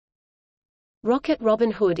Rocket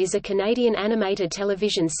Robin Hood is a Canadian animated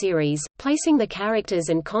television series, placing the characters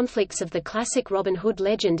and conflicts of the classic Robin Hood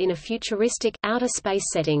legend in a futuristic, outer space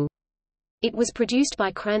setting. It was produced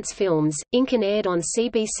by Krantz Films, Inc. and aired on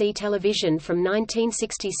CBC television from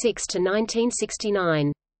 1966 to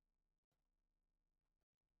 1969.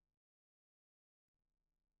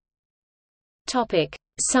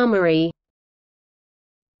 Summary.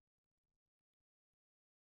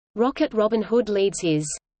 Rocket Robin Hood leads his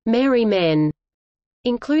merry men,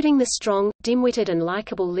 including the strong, dim-witted and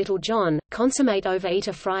likable Little John, consummate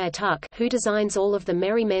overeater Friar Tuck, who designs all of the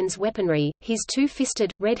merry men's weaponry, his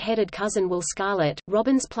two-fisted, red-headed cousin Will Scarlet,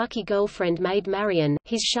 Robin's plucky girlfriend Maid Marian,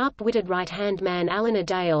 his sharp-witted right-hand man Alan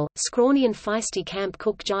Adale, scrawny and feisty camp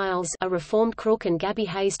cook Giles, a reformed crook and Gabby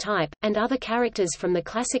Hayes type, and other characters from the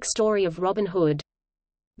classic story of Robin Hood.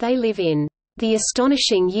 They live in the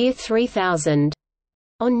astonishing year 3000.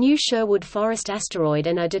 On New Sherwood Forest asteroid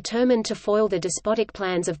and are determined to foil the despotic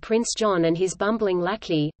plans of Prince John and his bumbling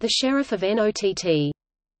lackey, the Sheriff of NOTT.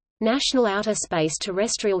 National Outer Space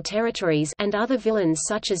Terrestrial Territories and other villains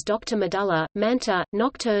such as Dr. Medulla, Manta,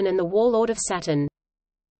 Nocturne and the Warlord of Saturn.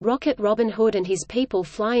 Rocket Robin Hood and his people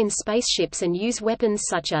fly in spaceships and use weapons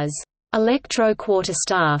such as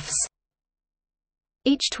electro-quarterstaffs.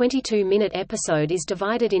 Each 22-minute episode is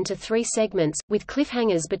divided into 3 segments, with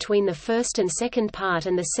cliffhangers between the first and second part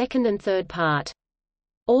and the second and third part.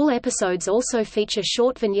 All episodes also feature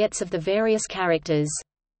short vignettes of the various characters.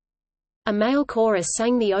 A male chorus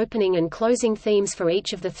sang the opening and closing themes for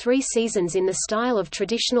each of the 3 seasons in the style of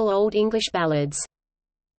traditional Old English ballads.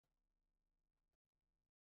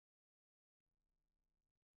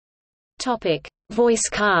 Voice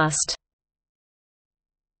cast.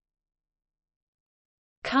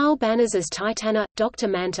 Carl Banners as Titania, Dr.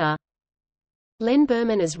 Manta. Len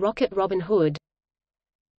Berman as Rocket Robin Hood.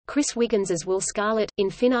 Chris Wiggins as Will Scarlet,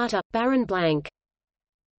 Infinata, Baron Blank.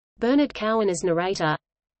 Bernard Cowan as narrator.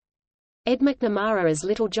 Ed McNamara as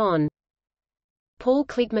Little John. Paul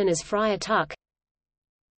Kligman as Friar Tuck.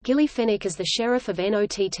 Gilly Fennick as the Sheriff of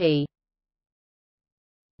NOTT.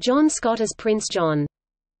 John Scott as Prince John.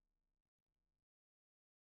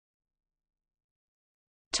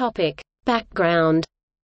 Background.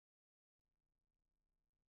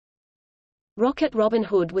 Rocket Robin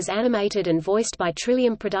Hood was animated and voiced by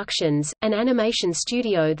Trillium Productions, an animation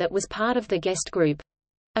studio that was part of the Guest Group,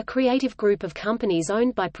 a creative group of companies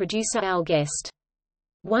owned by producer Al Guest.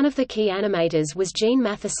 One of the key animators was Jean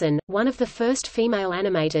Matheson, one of the first female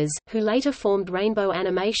animators, who later formed Rainbow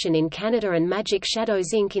Animation in Canada and Magic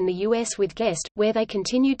Shadows Inc. in the US with Guest, where they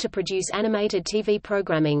continued to produce animated TV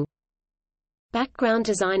programming. Background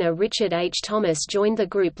designer Richard H. Thomas joined the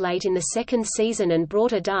group late in the second season and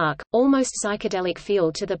brought a dark, almost psychedelic feel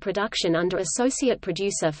to the production under associate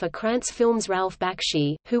producer for Krantz Films Ralph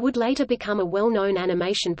Bakshi, who would later become a well-known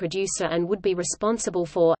animation producer and would be responsible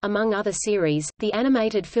for, among other series, the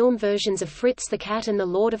animated film versions of Fritz the Cat and The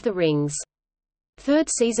Lord of the Rings. Third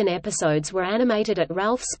season episodes were animated at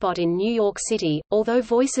Ralph's Spot in New York City, although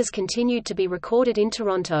voices continued to be recorded in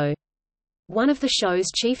Toronto. One of the show's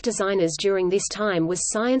chief designers during this time was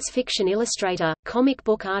science fiction illustrator, comic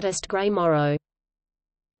book artist Gray Morrow.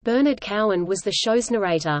 Bernard Cowan was the show's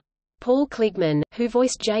narrator. Paul Kligman, who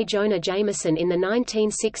voiced J. Jonah Jameson in the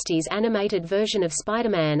 1960s animated version of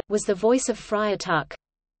Spider-Man, was the voice of Friar Tuck.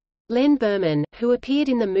 Len Berman, who appeared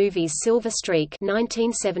in the movies Silver Streak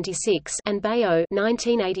 (1976) and Bayo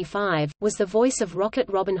 (1985), was the voice of Rocket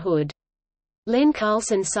Robin Hood. Len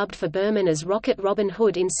Carlson subbed for Berman as Rocket Robin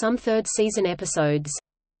Hood in some third-season episodes.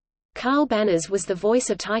 Carl Banners was the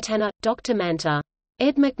voice of Titania, Dr. Manta.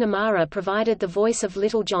 Ed McNamara provided the voice of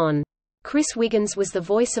Little John. Chris Wiggins was the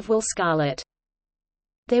voice of Will Scarlet.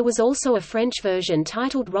 There was also a French version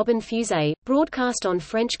titled Robin Fusée, broadcast on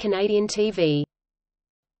French-Canadian TV.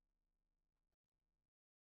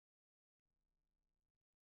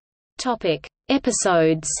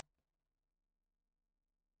 Episodes.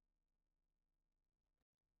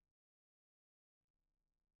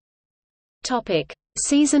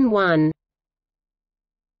 Season 1.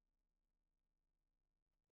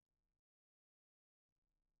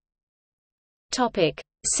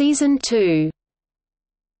 Season 2.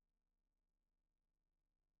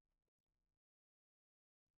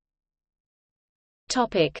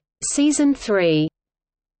 Season 3.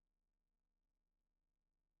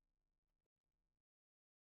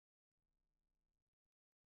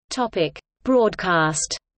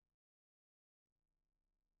 Broadcast.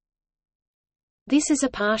 This is a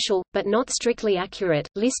partial, but not strictly accurate,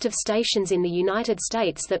 list of stations in the United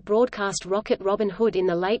States that broadcast Rocket Robin Hood in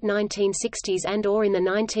the late 1960s and/or in the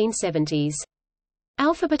 1970s.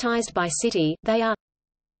 Alphabetized by city, they are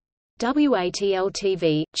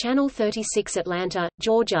WATL-TV, Channel 36 Atlanta,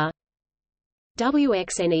 Georgia.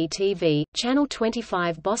 WXNE-TV, Channel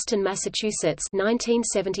 25 Boston, Massachusetts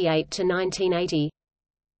 1978 to 1980.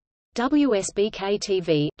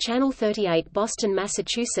 WSBK-TV, Channel 38 Boston,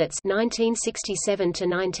 Massachusetts 1967 to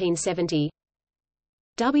 1970.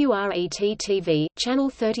 WRET-TV, Channel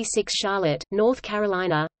 36 Charlotte, North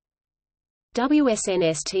Carolina.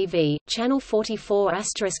 WSNS-TV, Channel 44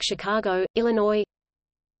 * Chicago, Illinois.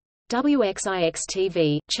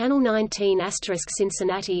 WXIX-TV, Channel 19 *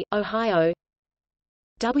 Cincinnati, Ohio.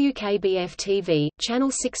 WKBF-TV, Channel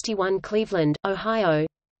 61 Cleveland, Ohio.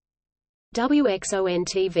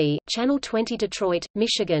 WXON-TV, Channel 20 Detroit,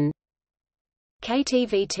 Michigan.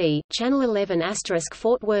 KTVT, Channel 11 *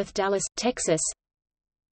 Fort Worth, Dallas, Texas.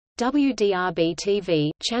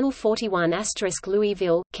 WDRB-TV, Channel 41 *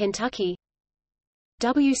 Louisville, Kentucky.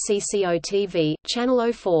 WCCO-TV,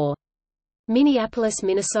 Channel 04. Minneapolis,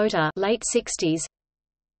 Minnesota, late 60s.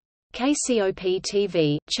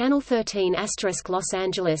 KCOP-TV, Channel 13 * Los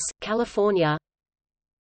Angeles, California.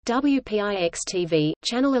 WPIX-TV,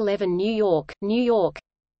 Channel 11 New York, New York.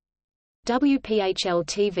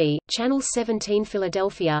 WPHL-TV, Channel 17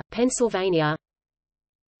 Philadelphia, Pennsylvania.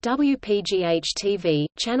 WPGH-TV,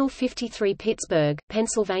 Channel 53 Pittsburgh,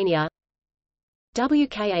 Pennsylvania.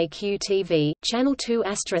 WKAQ-TV, Channel 2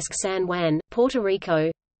 * San Juan, Puerto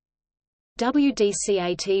Rico.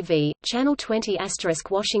 WDCA-TV, Channel 20 *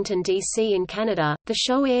 Washington, D.C. in Canada. The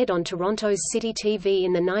show aired on Toronto's City TV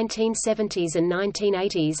in the 1970s and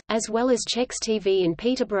 1980s, as well as Chex TV in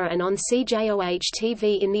Peterborough and on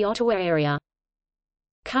CJOH-TV in the Ottawa area.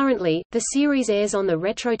 Currently, the series airs on the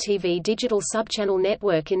Retro TV digital subchannel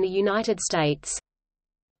network in the United States.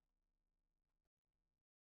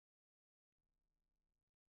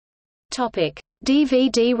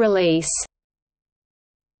 DVD release.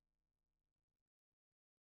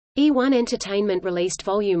 E1 Entertainment released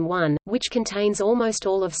Volume 1, which contains almost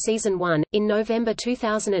all of Season 1, in November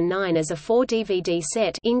 2009 as a 4-DVD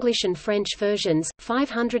set, English and French versions,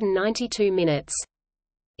 592 minutes.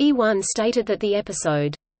 E1 stated that the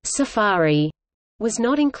episode, Safari, was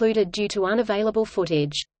not included due to unavailable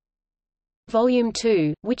footage. Volume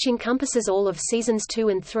 2, which encompasses all of Seasons 2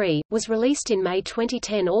 and 3, was released in May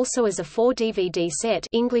 2010 also as a 4-DVD set,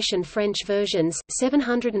 English and French versions,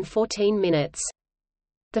 714 minutes.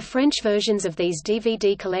 The French versions of these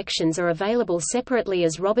DVD collections are available separately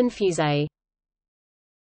as Robin Fusée.